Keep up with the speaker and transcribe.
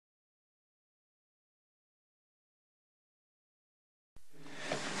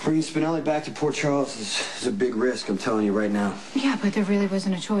Bringing Spinelli back to Port Charles is a big risk, I'm telling you right now. Yeah, but there really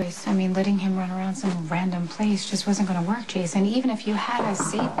wasn't a choice. I mean, letting him run around some random place just wasn't going to work, Jason. Even if you had a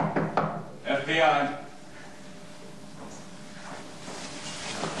safe... FBI.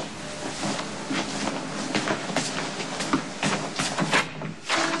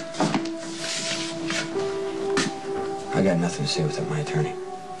 I got nothing to say without my attorney.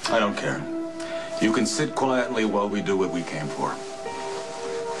 I don't care. You can sit quietly while we do what we came for.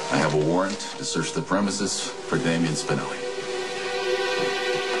 I have a warrant to search the premises for Damien Spinelli.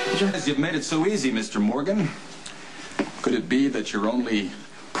 You've made it so easy, Mr. Morgan. Could it be that your only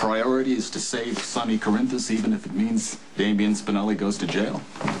priority is to save Sonny Corinthus, even if it means Damien Spinelli goes to jail?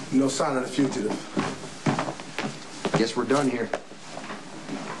 No sign of the fugitive. Guess we're done here.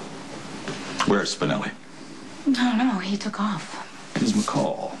 Where's Spinelli? No, he took off. Ms.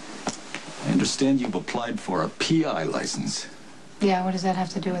 McCall, I understand you've applied for a PI license. Yeah, what does that have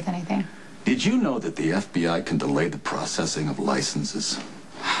to do with anything? Did you know that the FBI can delay the processing of licenses?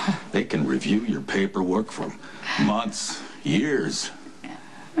 They can review your paperwork for months, years.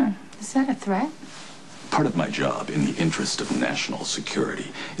 Is that a threat? Part of my job, in the interest of national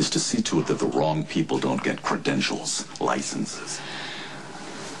security, is to see to it that the wrong people don't get credentials, licenses.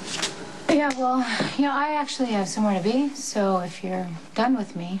 Yeah, well, I actually have somewhere to be, so if you're done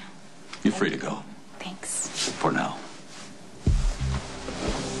with me... You're free to go. Thanks. For now.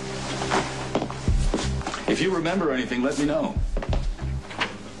 If you remember anything, let me know.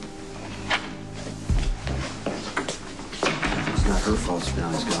 It's not her fault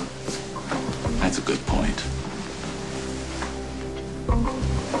Spinelli's gone. That's a good point.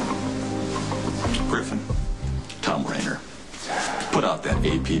 Griffin, Tom Rayner, put out that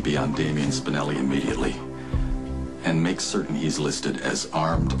APB on Damien Spinelli immediately and make certain he's listed as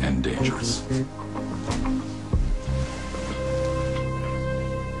armed and dangerous.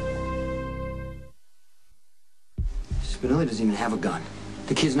 Spinelli doesn't even have a gun.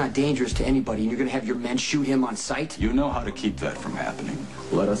 The kid's not dangerous to anybody, and you're gonna have your men shoot him on sight? You know how to keep that from happening.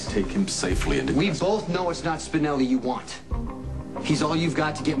 Let us take him safely into custody. We both know it's not Spinelli you want. He's all you've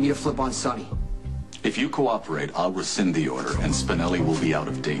got to get me to flip on Sonny. If you cooperate, I'll rescind the order, and Spinelli will be out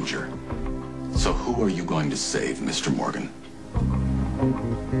of danger. So who are you going to save, Mr. Morgan?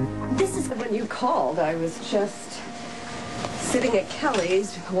 This is when you called. I was just sitting at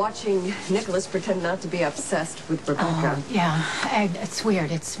Kelly's watching Nicholas pretend not to be obsessed with Rebecca. Oh, yeah. It's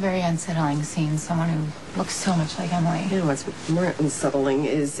weird. It's very unsettling seeing someone who looks so much like Emily. You know what's more unsettling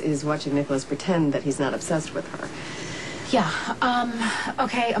is watching Nicholas pretend that he's not obsessed with her. Yeah,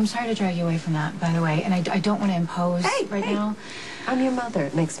 okay, I'm sorry to drag you away from that, by the way, and I don't want to impose now. I'm your mother.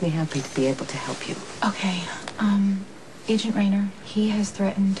 It makes me happy to be able to help you. Okay, Agent Rayner, he has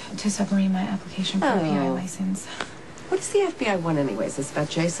threatened to submarine my application for a PI license. What does the FBI want anyways? Is that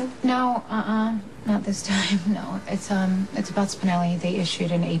Jason? No, not this time, no. It's about Spinelli. They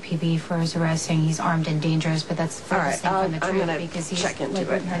issued an APB for his arrest saying he's armed and dangerous, but that's furthest from the truth because he's check into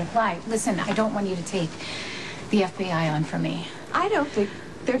wouldn't hurt a fly. Listen, I don't want you to take the FBI on for me. I don't think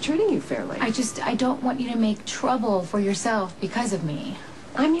they're treating you fairly. I don't want you to make trouble for yourself because of me.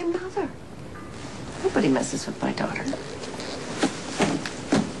 I'm your mother. Nobody messes with my daughter.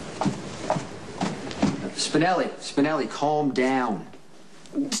 Spinelli, calm down.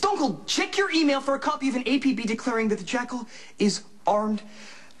 Stone Cold, check your email for a copy of an APB declaring that the Jackal is armed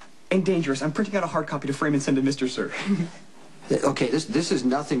and dangerous. I'm printing out a hard copy to frame and send to Mr. Sir. Okay, this is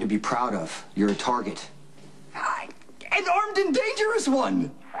nothing to be proud of. You're a target. An armed and dangerous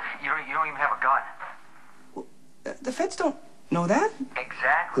one! You don't even have a gun. The feds don't know that.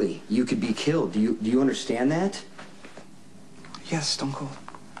 Exactly. You could be killed. Do you understand that? Yes, Stone Cold.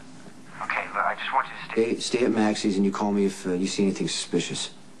 Okay, look, I just want you to Stay at Maxie's and you call me if you see anything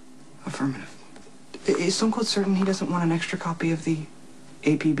suspicious. Affirmative. Is Stone Cold certain he doesn't want an extra copy of the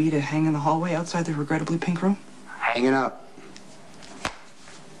APB to hang in the hallway outside the regrettably pink room? Hanging up.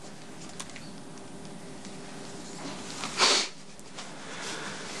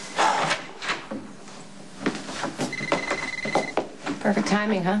 Perfect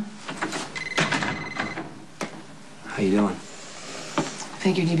timing, huh? How you doing?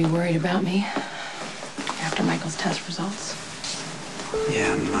 Figured you'd be worried about me after Michael's test results.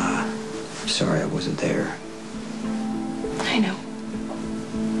 Yeah, I'm sorry I wasn't there. I know.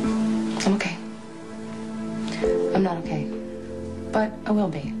 I'm okay. I'm not okay, but I will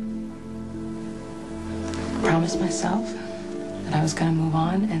be. I promised myself that I was going to move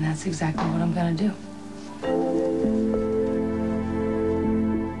on, and that's exactly what I'm going to do.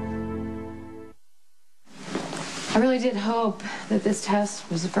 I really did hope that this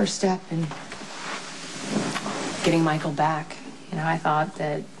test was the first step in getting Michael back. You know, I thought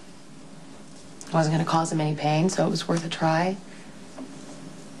that I wasn't going to cause him any pain, so it was worth a try.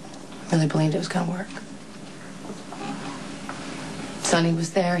 I really believed it was going to work. Sonny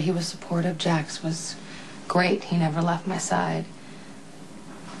was there. He was supportive. Jax was great. He never left my side.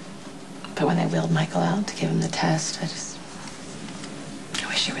 But when they wheeled Michael out to give him the test, I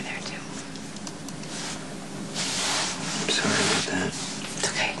wish you were there, too. I'm sorry about that. It's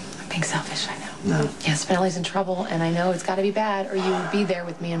okay. I'm being selfish, I know. No. Yeah, Spinelli's in trouble, and I know it's got to be bad, or you would be there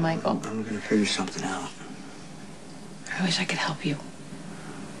with me and Michael. I'm gonna figure something out. I wish I could help you.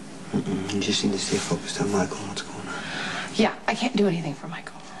 You just need to stay focused on Michael and what's going on. Yeah, I can't do anything for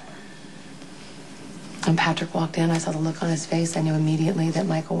Michael. When Patrick walked in, I saw the look on his face. I knew immediately that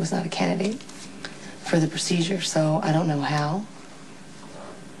Michael was not a candidate for the procedure, so I don't know how.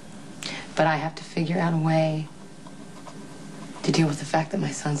 But I have to figure out a way to deal with the fact that my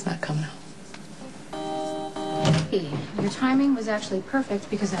son's not coming home. Hey, your timing was actually perfect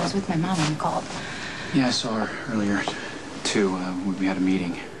because I was with my mom when you called. Yeah, I saw her earlier, too. We had a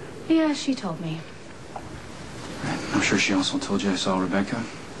meeting. Yeah, she told me. I'm sure she also told you I saw Rebecca.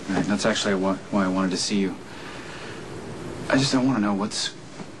 That's actually why I wanted to see you. I want to know what's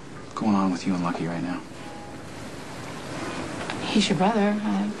going on with you and Lucky right now. He's your brother.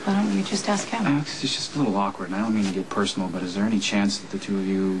 Why don't you just ask him? It's just a little awkward, and I don't mean to get personal, but is there any chance that the two of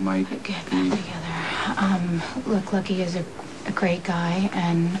you might get back together? Look, Lucky is a great guy,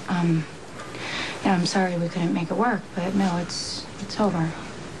 and I'm sorry we couldn't make it work, but no, it's over.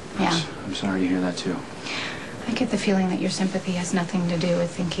 Yeah. I'm sorry to hear that, too. I get the feeling that your sympathy has nothing to do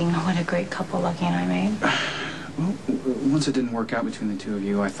with thinking what a great couple Lucky and I made. Well, once it didn't work out between the two of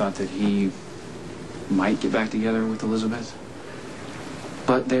you, I thought that he might get back together with Elizabeth.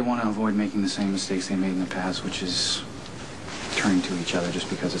 But they want to avoid making the same mistakes they made in the past, which is turning to each other just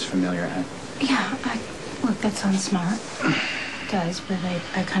because it's familiar. Look, that sounds smart. It does, but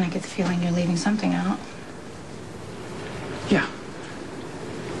I kind of get the feeling you're leaving something out. Yeah.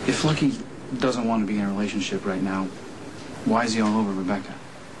 If Lucky doesn't want to be in a relationship right now, why is he all over Rebecca?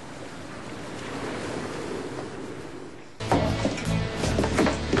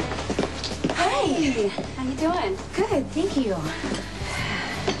 Hi. How you doing? Good, thank you.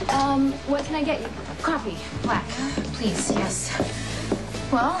 What can I get you? Coffee, black, please, yes.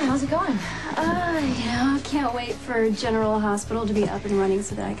 Well, how's it going? I can't wait for General Hospital to be up and running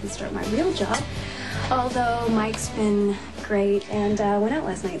so that I can start my real job. Although Mike's been great and went out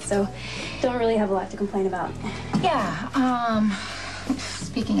last night, so don't really have a lot to complain about. Yeah,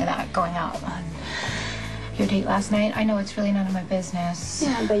 speaking of that, going out on your date last night, I know it's really none of my business.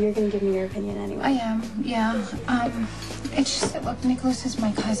 Yeah, but you're gonna give me your opinion anyway. I am, yeah. It's just that, look, Nicholas is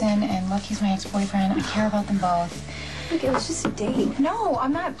my cousin and Lucky's my ex-boyfriend. I care about them both. Look, it was just a date. No,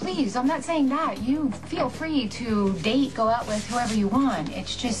 I'm not, please, I'm not saying that. You feel free to date, go out with whoever you want.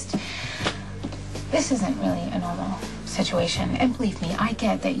 It's just, this isn't really a normal situation. And believe me, I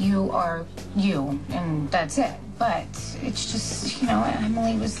get that you are you, and that's it. But it's just,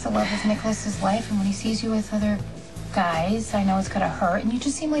 Emily was the love of Nicholas's life, and when he sees you with other guys, I know it's gonna hurt, and you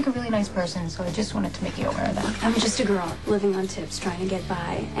just seem like a really nice person, so I just wanted to make you aware of that. I'm just a girl living on tips, trying to get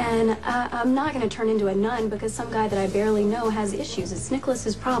by, and I'm not gonna turn into a nun because some guy that I barely know has issues. It's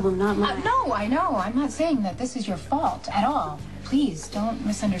Nicholas's problem, not mine. No, I know. I'm not saying that this is your fault at all. Please don't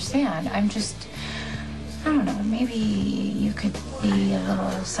misunderstand. I'm just, I don't know, maybe you could be a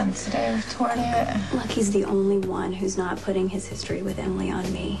little sensitive toward it. Lucky's the only one who's not putting his history with Emily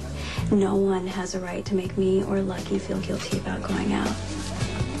on me. No one has a right to make me or Lucky feel guilty about going out.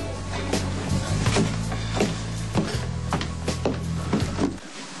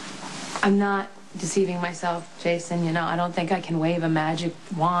 I'm not deceiving myself, Jason. I don't think I can wave a magic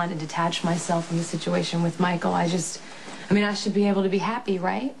wand and detach myself from the situation with Michael. I should be able to be happy,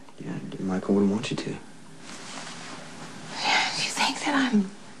 right? Yeah, Michael wouldn't want you to. Do you think that I'm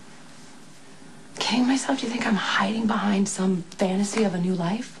kidding myself? Do you think I'm hiding behind some fantasy of a new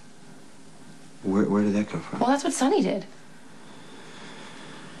life? Where did that come from? Well, that's what Sonny did.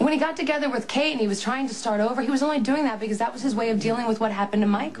 When he got together with Kate and he was trying to start over, he was only doing that because that was his way of dealing with what happened to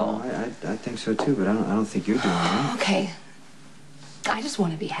Michael. No, I think so too, but I don't think you're doing that. Okay. I just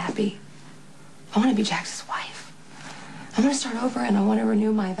want to be happy. I want to be Jax's wife. I want to start over and I want to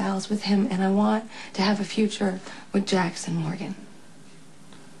renew my vows with him and I want to have a future with Jax and Morgan.